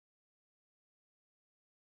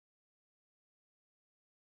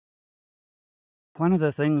One of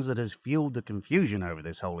the things that has fueled the confusion over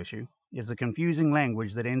this whole issue is the confusing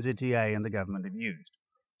language that NZTA and the government have used.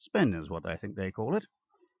 Spin is what they think they call it.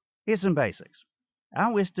 Here's some basics.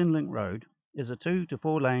 Our Western Link Road is a 2 to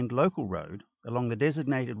 4 laned local road along the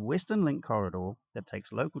designated Western Link corridor that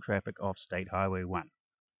takes local traffic off State Highway 1.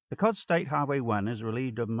 Because State Highway 1 is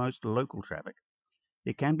relieved of most local traffic,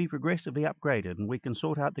 it can be progressively upgraded, and we can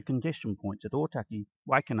sort out the congestion points at Otaki,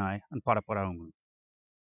 Waikanai and Paraparaumu.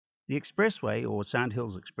 The Expressway, or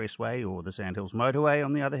Sandhills Expressway, or the Sandhills Motorway,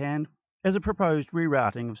 on the other hand, is a proposed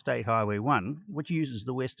rerouting of State Highway 1, which uses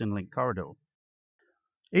the Western Link corridor.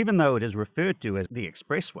 Even though it is referred to as the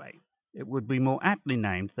Expressway, it would be more aptly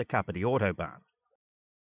named the Kapiti Autobahn.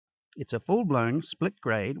 It's a full-blown,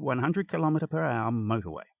 split-grade, 100 km/h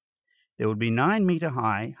motorway. There would be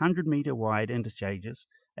 9-metre-high, 100-metre-wide interchanges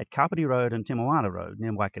at Kapiti Road and Te Moana Road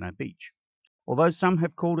near Waikanai Beach. Although some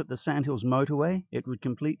have called it the Sandhills Motorway, it would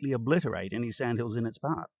completely obliterate any sandhills in its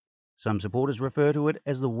path. Some supporters refer to it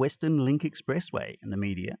as the Western Link Expressway in the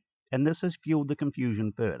media, and this has fueled the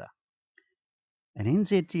confusion further. An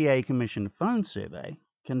NZTA commissioned phone survey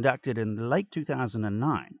conducted in late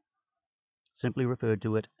 2009 simply referred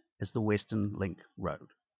to it as the Western Link Road.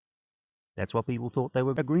 That's what people thought they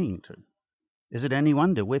were agreeing to. Is it any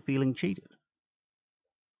wonder we're feeling cheated?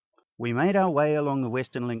 We made our way along the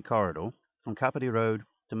Western Link corridor from Kapiti Road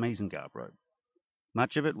to Maisengarb Road.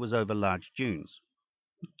 Much of it was over large dunes.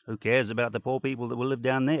 Who cares about the poor people that will live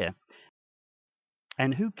down there?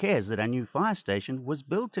 And who cares that our new fire station was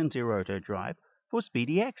built in Te Roto Drive for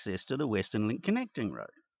speedy access to the Western Link connecting road?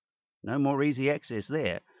 No more easy access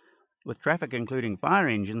there, with traffic including fire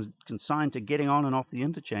engines consigned to getting on and off the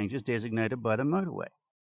interchanges designated by the motorway.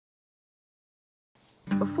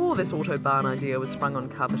 Before this autobahn idea was sprung on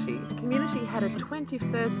Kapiti, the community had a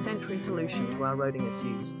 21st century solution to our roading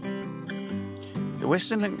issues. The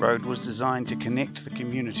Western Link Road was designed to connect the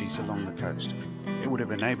communities along the coast. It would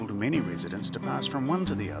have enabled many residents to pass from one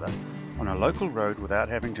to the other on a local road without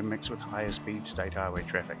having to mix with higher speed state highway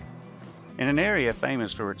traffic. In an area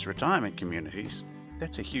famous for its retirement communities,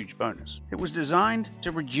 that's a huge bonus. It was designed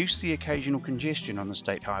to reduce the occasional congestion on the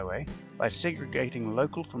state highway by segregating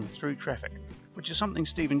local from through traffic, which is something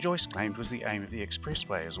Steve and Joyce claimed was the aim of the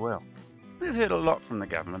Expressway as well. We've heard a lot from the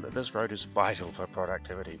government that this road is vital for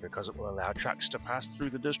productivity because it will allow trucks to pass through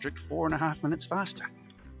the district 4.5 minutes faster.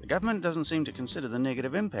 The government doesn't seem to consider the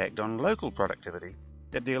negative impact on local productivity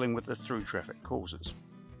that dealing with the through traffic causes.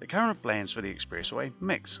 The current plans for the Expressway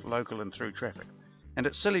mix local and through traffic, and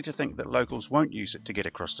it's silly to think that locals won't use it to get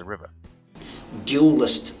across the river. Dual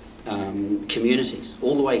list communities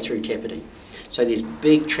all the way through Kapiti. So there's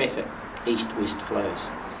big traffic east-west flows.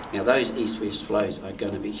 Now those east-west flows are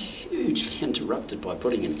going to be hugely interrupted by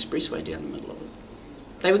putting an expressway down the middle of it.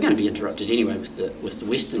 They were going to be interrupted anyway with the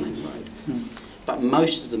Western Link Road, but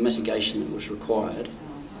most of the mitigation that was required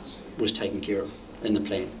was taken care of in the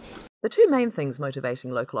plan. The two main things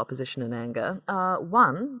motivating local opposition and anger are,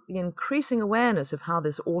 one, the increasing awareness of how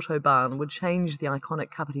this autobahn would change the iconic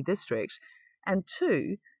Kapiti district, and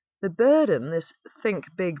two, the burden this Think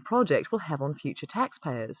Big project will have on future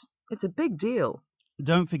taxpayers. It's a big deal.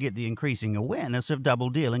 Don't forget the increasing awareness of double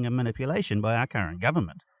dealing and manipulation by our current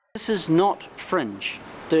government. This is not fringe.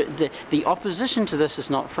 The opposition to this is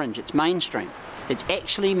not fringe, it's mainstream. It's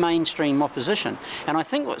actually mainstream opposition. And I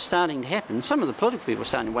think what's starting to happen, some of the political people are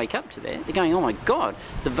starting to wake up to that. They're going, oh my God,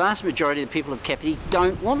 the vast majority of the people of Kapiti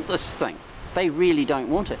don't want this thing. They really don't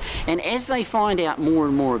want it. And as they find out more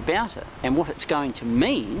and more about it and what it's going to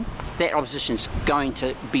mean, that opposition is going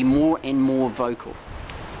to be more and more vocal.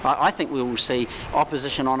 I think we will see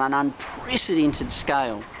opposition on an unprecedented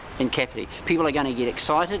scale in Kapiti. People are going to get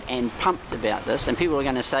excited and pumped about this, and people are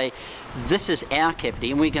going to say, this is our Kapiti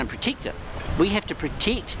and we're going to protect it. We have to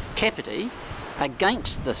protect Kapiti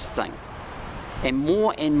against this thing. And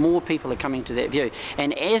more people are coming to that view.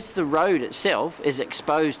 And as the road itself is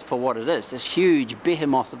exposed for what it is, this huge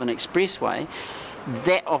behemoth of an expressway,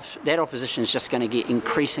 that opposition is just going to get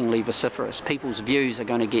increasingly vociferous. People's views are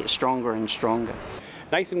going to get stronger and stronger.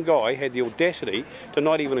 Nathan Guy had the audacity to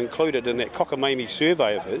not even include it in that cockamamie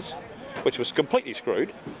survey of his, which was completely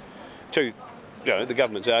screwed to the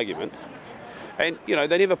government's argument. And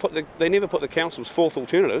they never put the council's fourth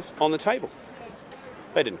alternative on the table.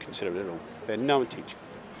 They didn't consider it at all. They had no intention.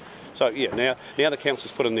 So yeah, now the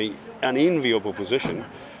council's put in the unenviable position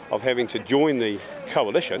of having to join the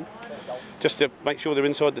coalition just to make sure they're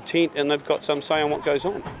inside the tent and they've got some say on what goes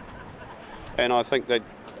on. And I think that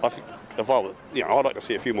I'd like to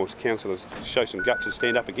see a few more councillors show some guts and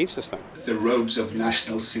stand up against this thing. The roads of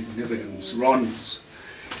national significance, RONs,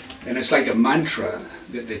 and it's like a mantra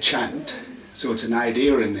that they chant, so it's an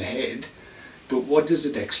idea in the head, but what does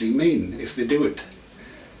it actually mean if they do it?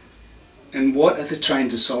 And what are they trying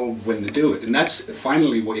to solve when they do it? And that's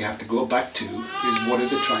finally what you have to go back to, is what are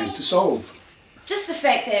they trying to solve? Just the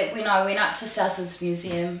fact that when I went up to Southwoods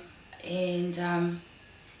Museum and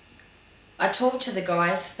I talked to the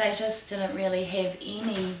guys, they just didn't really have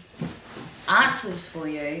any answers for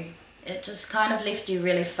you. It just kind of left you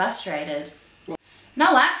really frustrated.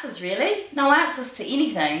 No answers really, no answers to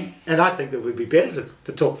anything. And I think that would be better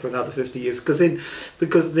to talk for another 50 years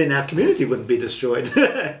because then our community wouldn't be destroyed.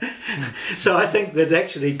 So I think that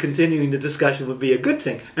actually continuing the discussion would be a good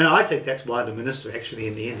thing. And I think that's why the Minister actually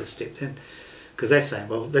in the end has stepped in. Because they're saying,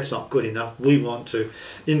 well, that's not good enough. We want to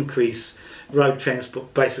increase road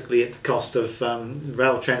transport basically at the cost of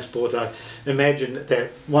rail transport. I imagine that they're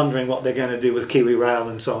wondering what they're going to do with Kiwi Rail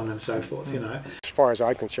and so on and so forth, you know. As far as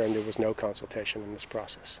I'm concerned, there was no consultation in this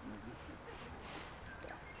process.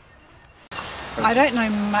 I don't know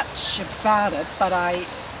much about it, but I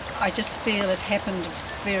just feel it happened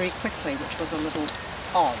very quickly, which was a little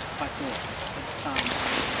odd, I thought, at the time.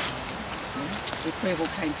 The approval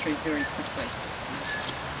came through very quickly.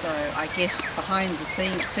 So I guess behind the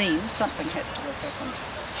scenes, something has to have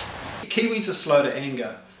happened. Kiwis are slow to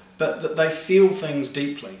anger, but they feel things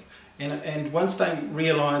deeply. And once they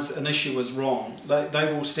realise an issue is wrong,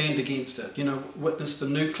 they will stand against it. You know, witness the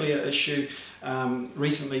nuclear issue,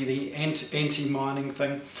 recently the anti-mining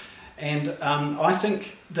thing. And I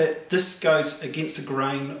think that this goes against the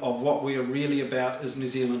grain of what we are really about as New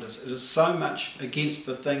Zealanders. It is so much against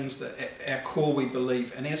the things that at our core we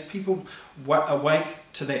believe. And as people awake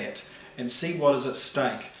to that and see what is at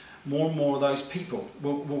stake, more and more of those people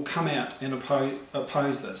will come out and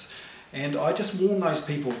oppose this. And I just warn those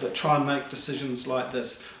people that try and make decisions like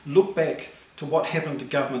this, look back to what happened to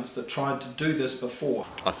governments that tried to do this before.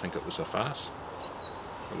 I think it was a farce.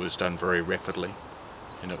 It was done very rapidly.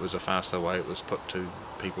 And it was a farce the way it was put to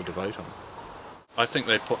people to vote on. I think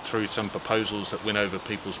they put through some proposals that went over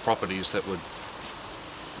people's properties that would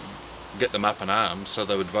get them up in arms, so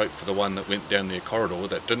they would vote for the one that went down their corridor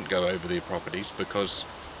that didn't go over their properties, because,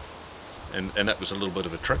 and that was a little bit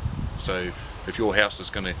of a trick. So if your house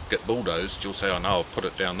is going to get bulldozed, you'll say, oh no, I'll put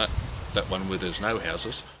it down that one where there's no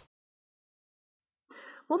houses.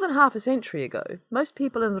 More than half a century ago, most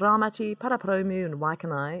people in Ramati, Paraparaumu and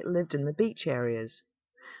Waikanai lived in the beach areas.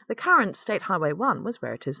 The current State Highway 1 was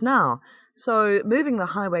where it is now, so moving the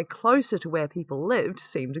highway closer to where people lived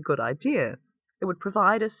seemed a good idea. It would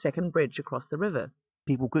provide a second bridge across the river.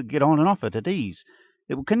 People could get on and off it at ease.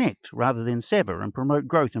 It would connect rather than sever and promote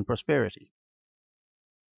growth and prosperity.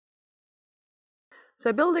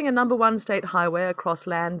 So building a number 1 state highway across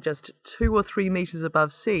land just 2 or 3 metres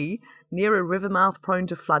above sea, near a river mouth prone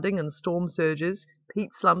to flooding and storm surges, peat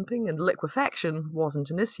slumping and liquefaction wasn't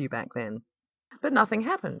an issue back then. But nothing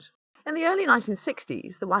happened. In the early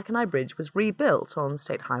 1960s, the Waikanai Bridge was rebuilt on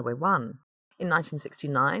State Highway 1. In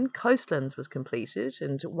 1969, Coastlands was completed,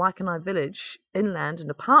 and Waikanai Village, inland and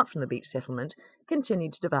apart from the beach settlement,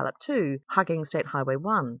 continued to develop too, hugging State Highway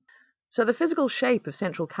 1. So the physical shape of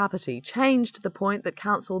central Kapiti changed to the point that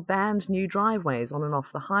council banned new driveways on and off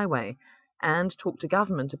the highway, and talked to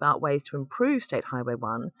government about ways to improve State Highway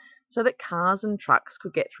 1 so that cars and trucks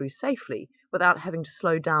could get through safely without having to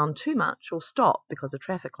slow down too much or stop because of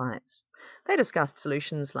traffic lights. They discussed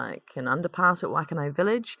solutions like an underpass at Waikanai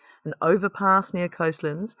Village, an overpass near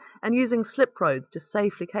Coastlands, and using slip roads to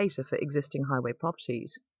safely cater for existing highway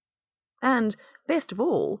properties. And, best of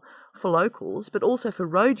all, for locals, but also for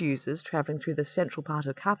road users travelling through the central part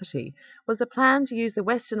of Kapiti, was the plan to use the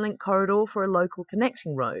Western Link corridor for a local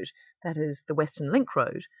connecting road, that is, the Western Link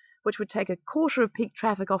Road, which would take a quarter of peak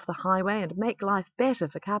traffic off the highway and make life better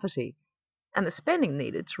for Kapiti. And the spending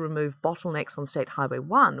needed to remove bottlenecks on State Highway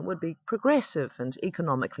 1 would be progressive and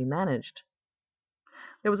economically managed.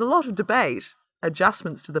 There was a lot of debate,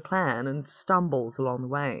 adjustments to the plan, and stumbles along the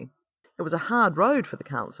way. It was a hard road for the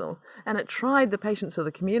council, and it tried the patience of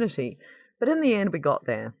the community, but in the end we got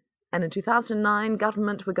there. And in 2009,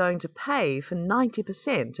 government were going to pay for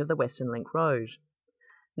 90% of the Western Link Road.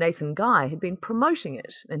 Nathan Guy had been promoting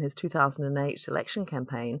it in his 2008 election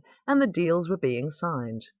campaign, and the deals were being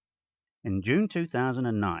signed. In June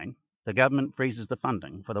 2009, the government freezes the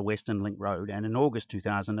funding for the Western Link Road, and in August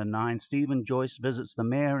 2009, Stephen Joyce visits the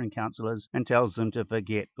mayor and councillors and tells them to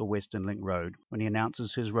forget the Western Link Road when he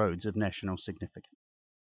announces his roads of national significance.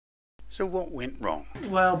 So what went wrong?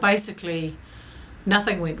 Well, basically,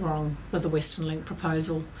 nothing went wrong with the Western Link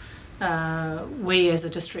proposal. We as a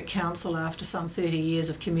district council, after some 30 years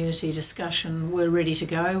of community discussion, were ready to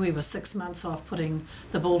go. We were 6 months off putting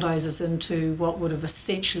the bulldozers into what would have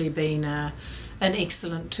essentially been an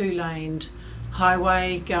excellent 2-laned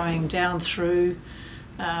highway going down through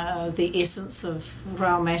the essence of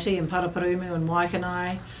Raumati and Paraparumu and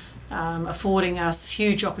Waikanai, affording us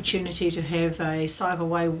huge opportunity to have a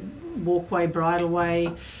cycleway, walkway,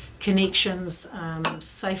 bridleway, connections,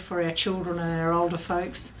 safe for our children and our older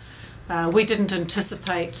folks. We didn't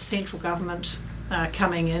anticipate central government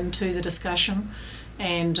coming into the discussion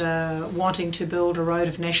and wanting to build a road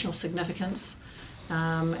of national significance.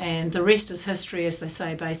 And the rest is history, as they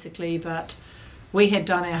say, basically, but we had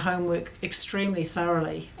done our homework extremely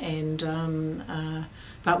thoroughly, and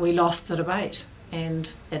but we lost the debate.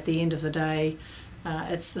 And at the end of the day,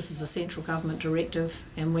 this is a central government directive,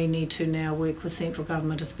 and we need to now work with central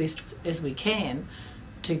government as best as we can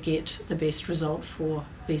to get the best result for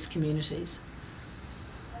these communities.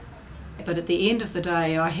 But at the end of the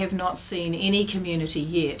day, I have not seen any community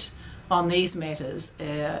yet on these matters,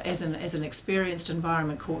 as an experienced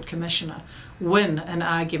Environment Court Commissioner, win an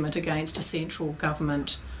argument against a central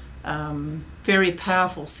government, very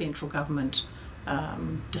powerful central government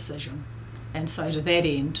decision. And so to that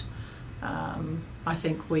end, I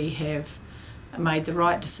think we have made the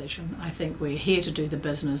right decision. I think we're here to do the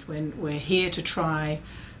business, when we're here to try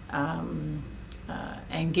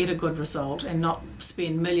and get a good result and not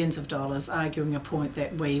spend millions of dollars arguing a point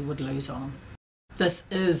that we would lose on.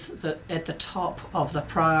 This is at the top of the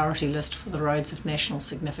priority list for the roads of national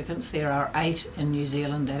significance. There are 8 in New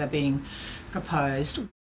Zealand that are being proposed.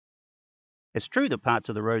 It's true that parts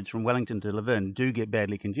of the roads from Wellington to Levin do get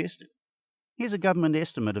badly congested. Here's a government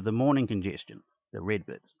estimate of the morning congestion, the red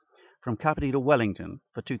bits, from Kapiti to Wellington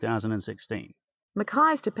for 2016.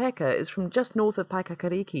 Mackay's to Peka is from just north of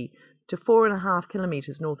Paikakariki to 4.5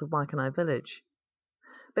 kilometres north of Waikanai village.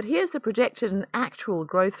 But here's the projected and actual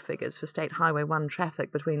growth figures for State Highway 1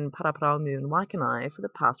 traffic between Paraparaumu and Waikanai for the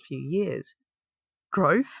past few years.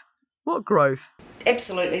 Growth? What growth?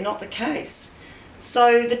 Absolutely not the case.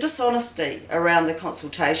 So the dishonesty around the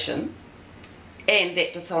consultation, and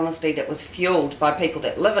that dishonesty that was fuelled by people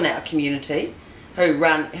that live in our community who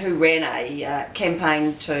ran a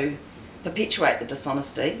campaign to perpetuate the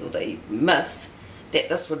dishonesty or the myth that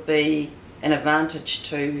this would be an advantage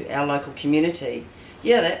to our local community.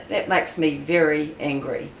 Yeah, that makes me very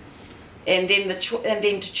angry. And then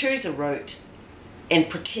to choose a route and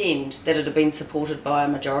pretend that it had been supported by a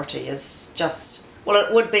majority is just, well,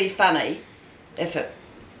 it would be funny if it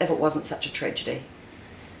wasn't such a tragedy.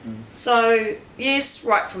 So yes,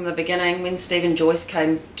 right from the beginning, when Stephen Joyce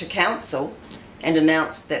came to council and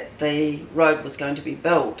announced that the road was going to be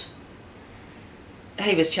built,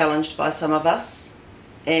 he was challenged by some of us,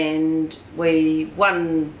 and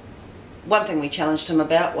one thing we challenged him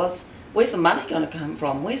about was, where's the money going to come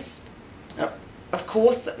from? Of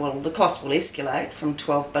course the cost will escalate from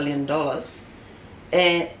 $12 billion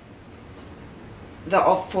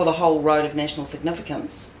for the whole road of national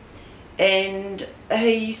significance. And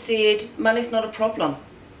he said, money's not a problem.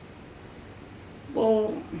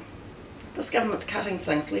 Well, this government's cutting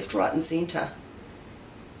things left, right and centre.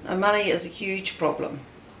 Now, money is a huge problem.